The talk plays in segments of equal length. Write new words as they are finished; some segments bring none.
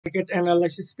Market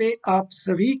analysis पे आप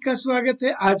सभी का स्वागत है।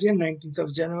 आज है 19th of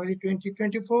January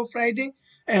 2024 Friday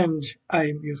and I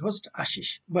am your host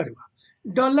Ashish Barua.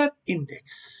 Dollar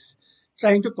index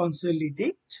trying to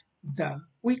consolidate the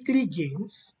weekly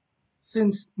gains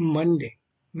since Monday,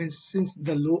 means since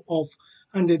the low of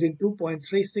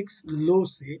 102.36 low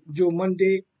से जो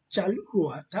मंडे चालू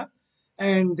हुआ था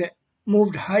and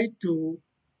moved high to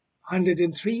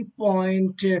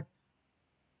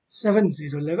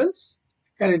 103.70 levels,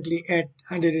 currently at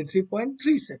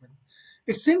 103.37.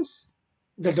 It seems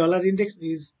the dollar index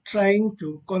is trying to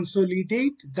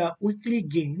consolidate the weekly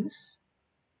gains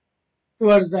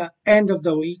towards the end of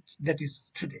the week, that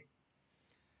is today.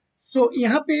 So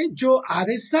यहाँ पे जो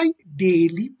RSI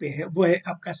daily पे है वो है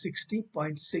आपका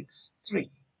 60.63,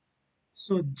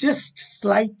 so just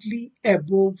slightly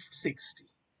above 60.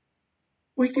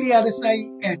 Weekly RSI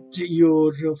at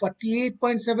your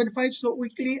 48.75. So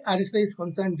weekly RSI is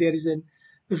concerned, there is a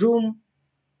room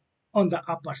on the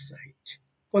upper side.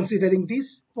 Considering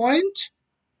this point,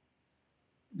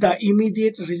 the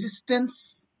immediate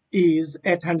resistance is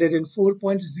at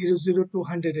 104.00 to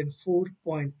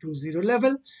 104.20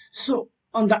 level. So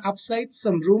on the upside,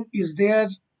 some room is there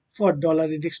for dollar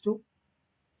index to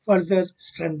further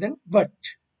strengthen, but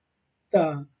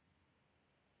the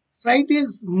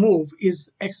Friday's move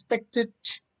is expected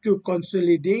to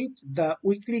consolidate the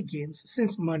weekly gains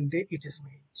since Monday it is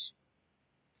made.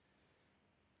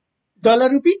 Dollar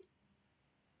rupee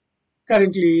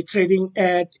currently trading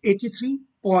at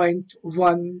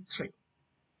 83.13.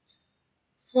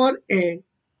 For a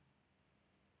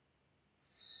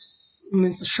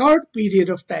short period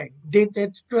of time,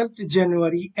 dated 12th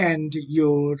January and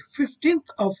your 15th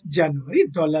of January,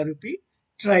 dollar rupee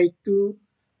tried to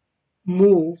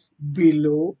move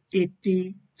below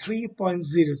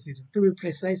 83.00, to be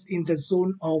precise, in the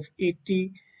zone of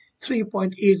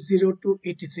 83.80 to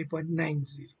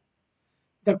 83.90.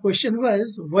 The question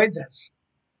was whether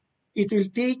it will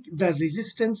take the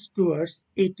resistance towards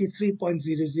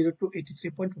 83.00 to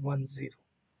 83.10.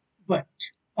 But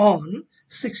on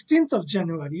 16th of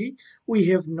January, we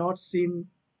have not seen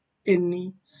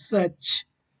any such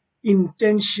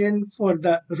intention for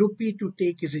the rupee to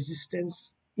take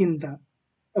resistance in the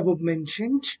above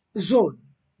mentioned zone.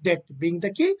 That being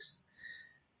the case,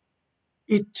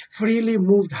 it freely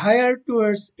moved higher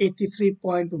towards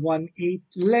 83.18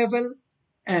 level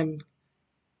and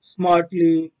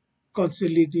smartly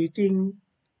consolidating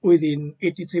within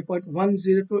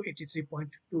 83.10 to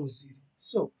 83.20.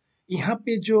 So यहाँ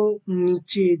पे जो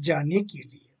नीचे जाने के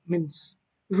लिए means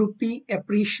रुपी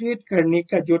appreciate करने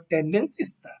का जो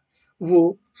टेंडेंसीज था वो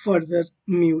फर्दर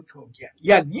म्यूट हो गया,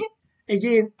 यानी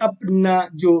अगेन अपना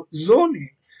जो जोन है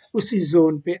उसी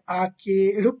जोन पे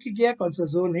आके रुक गया। कौन सा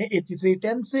जोन है?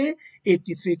 83.10 से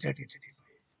 83.30-35.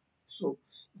 सो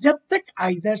जब तक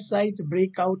आइदर साइड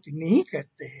ब्रेकआउट नहीं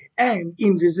करते हैं and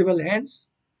invisible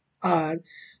hands are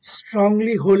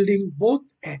strongly holding both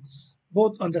ends,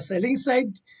 both on the selling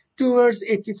side towards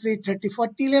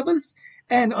 83.30-40 levels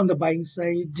and on the buying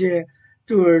side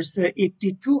towards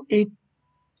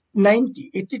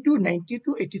 82.90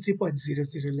 to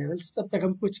 83.00 levels, तब तक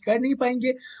हम कुछ कर नहीं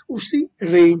पाएंगे। उसी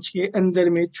रेंज के अंदर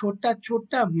में छोटा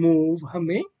छोटा मूव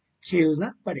हमें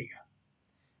खेलना पड़ेगा।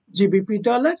 GBP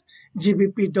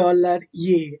dollar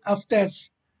ये after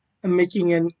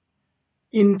making an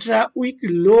intra-week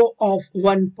low of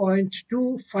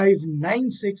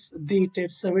 1.2596 dated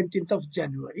 17th of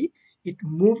January, it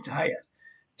moved higher,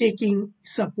 taking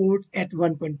support at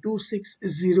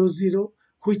 1.2600,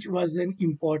 which was an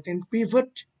important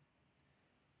pivot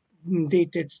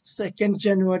dated 2nd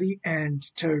January and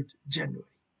 3rd January.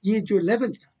 ये जो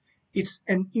level था, it's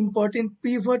an important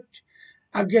pivot.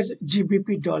 अगर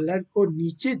GBP dollar को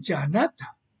नीचे जाना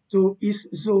था तो इस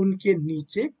जोन के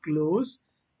नीचे क्लोज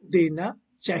देना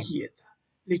चाहिए था,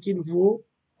 लेकिन वो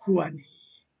हुआ नहीं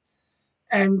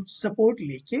एंड सपोर्ट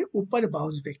लेके ऊपर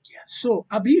बाउंस बैक किया। सो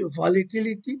अभी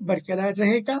वॉलेटिलिटी बरकरार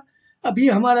रहेगा। अभी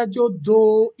हमारा जो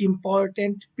दो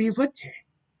इंपॉर्टेंट पिवट है,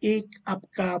 एक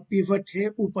आपका पिवट है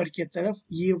ऊपर की तरफ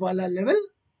ये वाला लेवल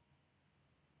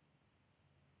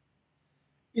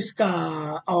इसका,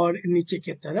 और नीचे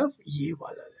की तरफ ये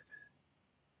वाला लेवल।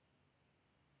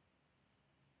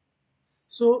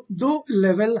 सो दो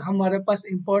लेवल हमारे पास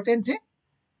इंपॉर्टेंट है,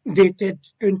 dated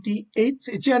 28th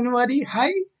January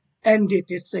high and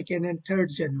dated 2nd and 3rd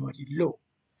January low.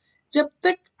 जब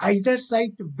तक आइदर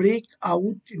साइड ब्रेक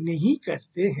आउट नहीं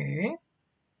करते हैं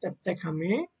तब तक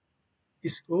हमें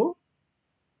इसको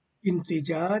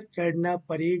इंतजार करना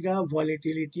पड़ेगा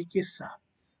वॉलेटिलिटी के साथ,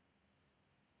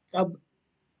 अब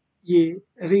ये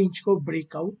रेंज को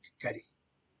ब्रेकआउट करे।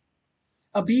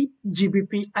 अभी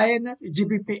GBP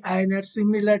INR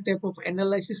similar type of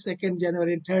analysis 2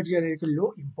 January and 3 जनवरी को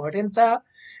लो इंपॉर्टेंट था,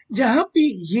 जहां पे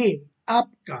ये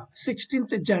आपका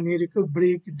 16 जनवरी को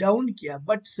ब्रेक डाउन किया,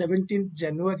 बट 17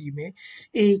 जनवरी में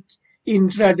एक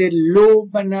इंट्राडे लो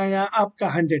बनाया आपका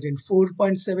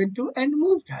 104.72 and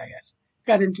moved higher,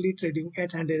 currently trading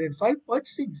at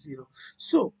 105.60.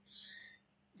 So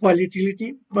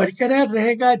volatility बरकरार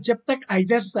रहेगा जब तक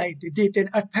either side dated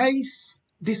 28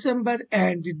 December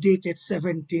and dated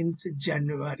 17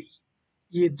 जनवरी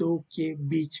ये दो के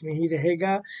बीच में ही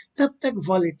रहेगा, तब तक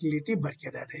वॉलिटिलिटी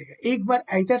बरकरार रहेगा। एक बार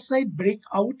आइदर साइड ब्रेक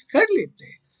आउट कर लेते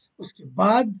हैं, उसके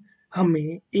बाद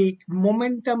हमें एक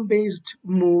मोमेंटम बेस्ड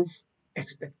मूव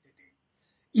एक्सपेक्टेड है।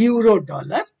 यूरो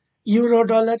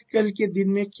डॉलर कल के दिन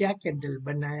में क्या कैंडल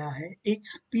बनाया है, एक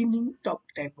spinning top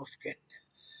type of candle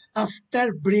after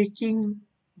breaking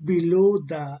below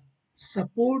the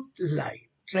support line,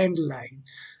 trend line।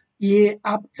 ये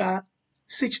आपका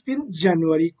 16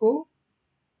 जनवरी को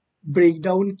ब्रेक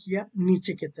डाउन किया,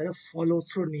 नीचे की तरफ फॉलो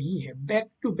थ्रू नहीं है, बैक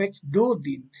टू बैक 2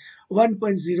 दिन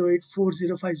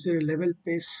 1.084050 लेवल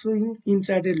पे स्विंग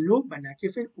इंट्राडे लो बना के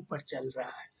फिर ऊपर चल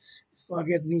रहा है। इसको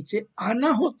अगर नीचे आना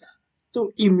होता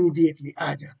तो इमीडिएटली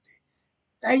आ जाता,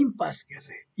 टाइम पास कर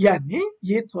रहे हैं, यानी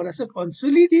ये थोड़ा सा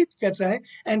कंसोलिडेट कर रहा है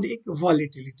एंड एक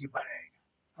वॉलिटिलिटी बढ़ाएगा।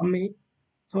 हमें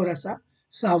थोड़ा सा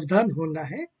सावधान होना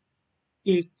है,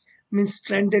 एक मींस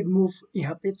ट्रेंडेड मूव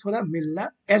यहाँ पे थोड़ा मिलना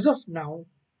as of now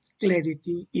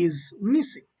clarity is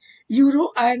missing.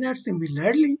 Euro INR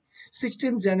similarly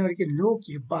 16 जनवरी के लो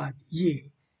के बाद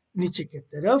ये नीचे की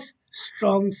तरफ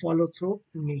स्ट्रॉन्ग फॉलो थ्रू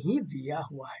नहीं दिया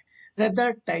हुआ है,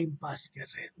 रदर टाइम पास कर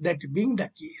रहे हैं। दैट बीइंग द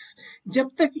केस, जब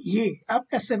तक ये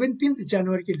आपका 17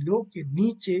 जनवरी के लो के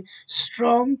नीचे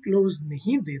स्ट्रॉन्ग क्लोज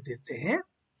नहीं दे देते हैं,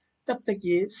 तब तक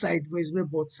ये साइडवेज में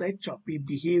बोथ साइड चॉपी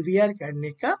बिहेवियर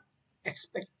करने का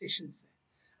एक्सपेक्टेशन है।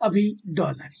 अभी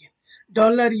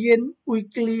डॉलर येन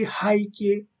वीकली हाई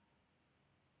के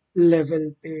लेवल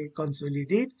पे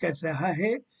कंसोलिडेट कर रहा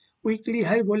है। वीकली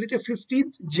हाई बोले तो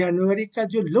 15 जनवरी का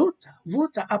जो लो था वो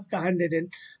था आपका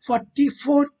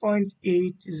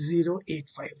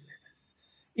 144.8085 लेवल्स।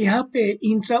 यहाँ पे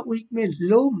इंट्रा वीक में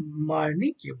लो मारने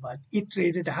के बाद it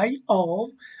traded high of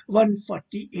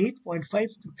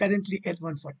 148.52, currently eight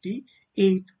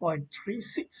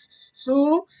 148.36।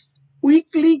 So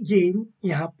weekly gain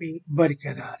यहाँ पे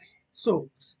बरकरार है। सो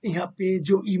यहाँ पे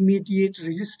जो इमीडिएट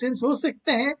रेजिस्टेंस हो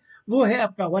सकता है वो है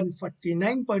आपका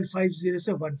 149.50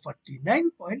 से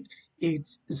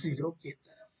 149.80 के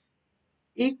तरफ।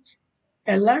 एक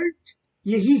अलर्ट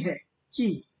यही है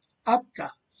कि आपका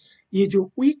ये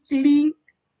जो वीकली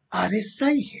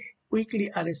आरएसआई है, weekly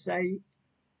RSI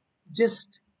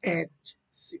just eight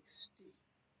 60,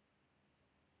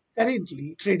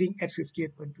 currently trading at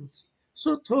 58.23।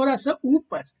 सो थोड़ा सा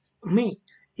ऊपर में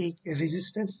एक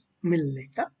रेजिस्टेंस मिलने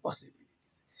का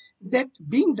possibility. That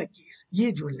being the case,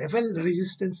 ये जो लेवल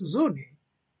रेजिस्टेंस जोन है,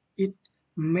 it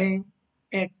may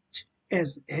act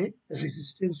as a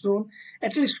resistance zone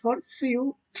at least for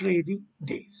few trading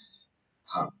days.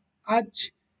 हाँ,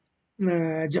 आज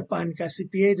जापान का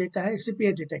सीपीआई डेटा है,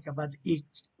 सीपीआई डेटा के बाद एक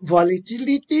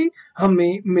वॉलेटिलिटी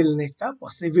हमें मिलने का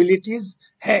पॉसिबिलिटीज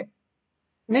है।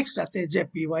 नेक्स्ट आते हैं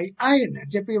जेपीवाई आईएनआर।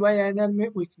 जेपीवाई आईएनआर में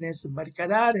वीकनेस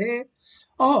बरकरार है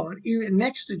और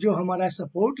नेक्स्ट जो हमारा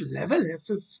सपोर्ट लेवल है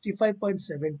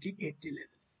 55.70-80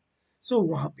 लेवल्स। सो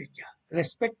वहां पे क्या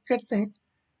रेस्पेक्ट करते हैं।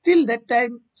 Till that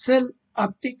time cell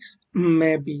optics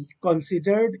may be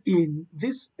considered in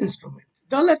this instrument।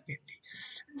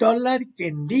 Dollar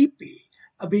candy पे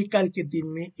अभी कल के दिन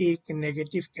में एक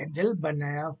नेगेटिव कैंडल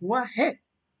बनाया हुआ है।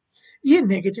 ये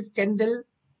नेगेटिव कैंडल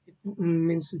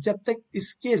मीन्स जब तक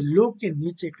इसके लो के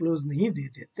नीचे क्लोज नहीं दे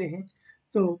देते हैं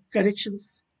तो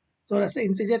करेक्शंस थोड़ा सा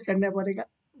इंतजार करना पड़ेगा,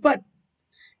 बट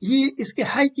ये इसके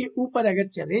हाई के ऊपर अगर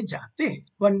चले जाते हैं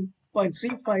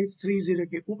 1.3530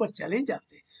 के ऊपर चले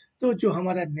जाते हैं तो जो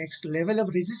हमारा नेक्स्ट लेवल ऑफ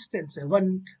रेजिस्टेंस है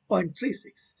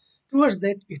 1.36, towards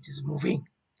that it is moving.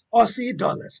 Aussie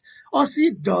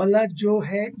dollar जो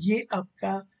है ये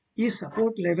आपका ये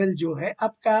सपोर्ट लेवल जो है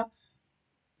आपका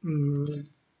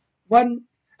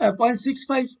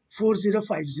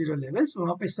 0.654050 लेवल्स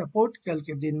वहां पे सपोर्ट कल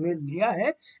के दिन में लिया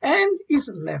है एंड इस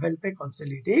लेवल पे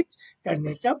कंसोलिडेट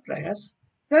करने का प्रयास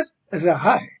कर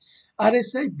रहा है।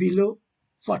 आरएसआई बिलो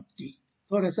 40,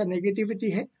 थोड़ा सा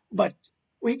नेगेटिविटी है, बट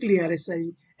वीकली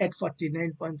आरएसआई एट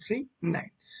 49.39।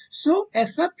 सो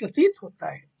ऐसा प्रतीत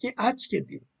होता है कि आज के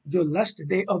दिन जो last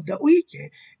day of the week है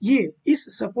ये इस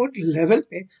सपोर्ट लेवल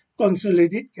पे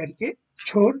कंसोलिडेट करके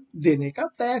छोड़ देने का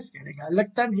प्रयास करेगा।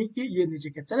 लगता नहीं कि ये नीचे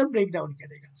की तरफ ब्रेक डाउन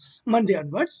करेगा। मंडे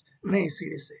ऑनवर्ड्स नए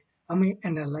सिरे से हमें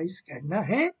एनालाइज करना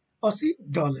है ऑसी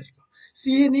डॉलर को।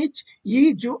 CNH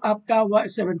ये जो आपका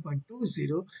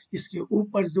 7.20 इसके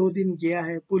ऊपर 2 दिन गया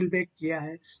है, पुल बैक किया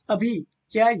है। अभी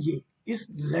क्या ये इस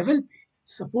लेवल पे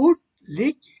सपोर्ट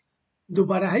लेके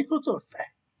दोबारा हाई को तोड़ता है?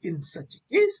 इन सच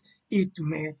केस इट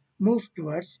में मूव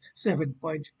टुवर्ड्स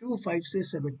 7.25 से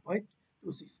 7.26 के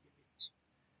बीच।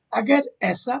 अगर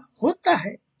ऐसा होता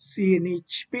है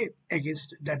CNH पे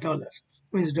against the dollar,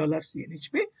 means dollar CNH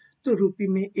पे, तो रूपी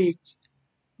में एक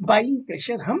बाइंग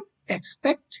प्रेशर हम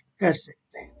एक्सपेक्ट कर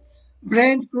सकते हैं।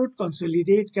 ब्रांड क्रूड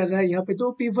कंसोलिडेट कर रहा है, यहाँ पे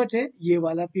 2 पिवट है, ये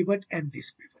वाला पिवट एंड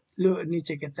दिस पिवट। लो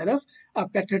नीचे की तरफ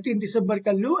आपका 13 दिसंबर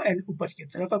का लो एंड ऊपर की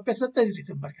तरफ आपका 27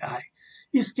 दिसंबर का हाई।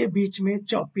 इसके बीच में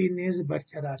चॉपीनेस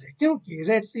बरकरार है, क्योंकि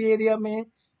रेड सी एरिया में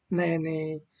नए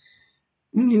नए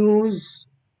न्यूज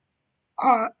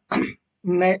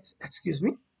एक्सक्यूज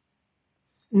मी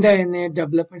नए नए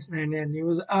डेवलपमेंट्स, नए नए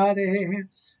न्यूज आ रहे हैं।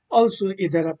 ऑल्सो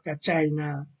इधर आपका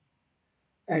चाइना,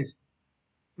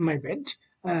 माय बेड,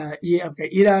 ये आपका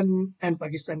ईरान एंड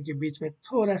पाकिस्तान के बीच में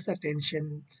थोड़ा सा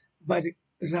टेंशन बढ़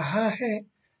रहा है।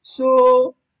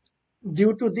 सो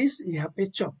ड्यू टू दिस यहाँ पे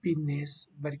चॉपीनेस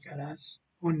बरकरार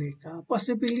होने का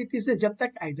पॉसिबिलिटी है, जब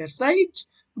तक आइदर साइड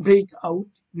ब्रेक आउट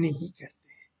नहीं करते।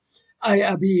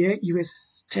 अभी है US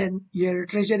 10 ईयर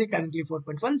ट्रेजरी करंटली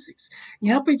 4.16।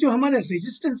 यहाँ पे जो हमारा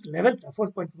रेजिस्टेंस लेवल था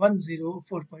 4.10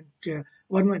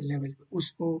 4.11 लेवल पे,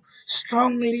 उसको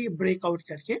स्ट्रांगली ब्रेकआउट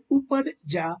करके ऊपर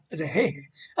जा रहे हैं।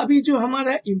 अभी जो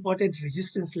हमारा इंपॉर्टेंट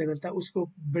रेजिस्टेंस लेवल था उसको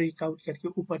ब्रेकआउट करके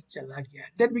ऊपर चला गया।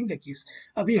 दैट बीइंग द केस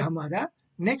अभी हमारा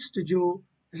नेक्स्ट जो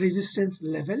रेजिस्टेंस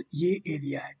लेवल ये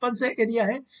एरिया है, कौन सा एरिया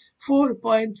है?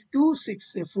 4.26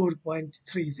 से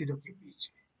 4.30 के बीच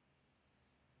में।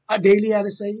 Daily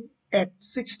RSI at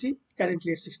 60,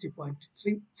 currently at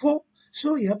 60.34.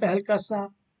 सो यहाँ पे हल्का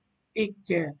सा एक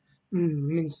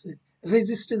मीन्स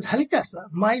रेजिस्टेंस, हल्का सा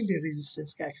माइल्ड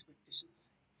रेजिस्टेंस का एक्सपेक्टेशन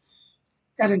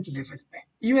करंट लेवल पे।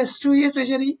 US 2 ईयर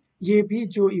ट्रेजरी ये भी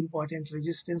जो इंपॉर्टेंट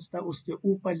रेजिस्टेंस था उसके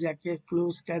ऊपर जाके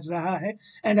क्लोज कर रहा है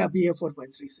एंड अभी है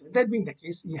 4.37। दैट बीइंग द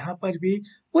केस यहाँ पर भी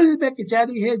पुल बैक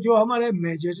जारी है। जो हमारा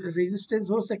मेजर रेजिस्टेंस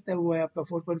हो सकता है वो है आपका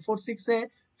 4.46 है,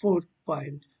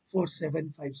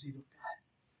 4.4750 का है।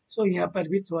 सो यहाँ पर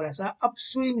भी थोड़ा सा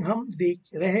अपस्विंग हम देख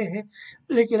रहे हैं,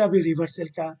 लेकिन अभी रिवर्सल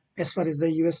का as far as the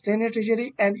US 10 year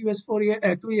treasury and US 2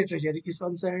 year treasury is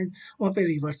concerned, वहाँ पे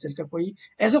रिवर्सल का कोई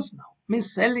as of now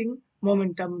means selling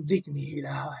momentum दिख नहीं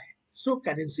रहा है। सो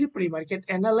करेंसी प्री मार्केट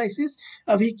एनालिसिस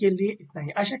अभी के लिए इतना ही।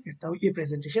 आशा करता हूँ ये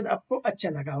प्रेजेंटेशन आपको अच्छा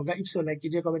लगा होगा। इफ सो लाइक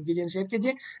कीजिए, कमेंट कीजिए, शेयर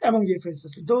कीजिए among your friends.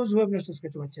 Those who have not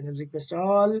subscribed to my channel, request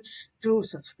all to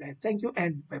subscribe. Thank you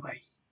and bye bye.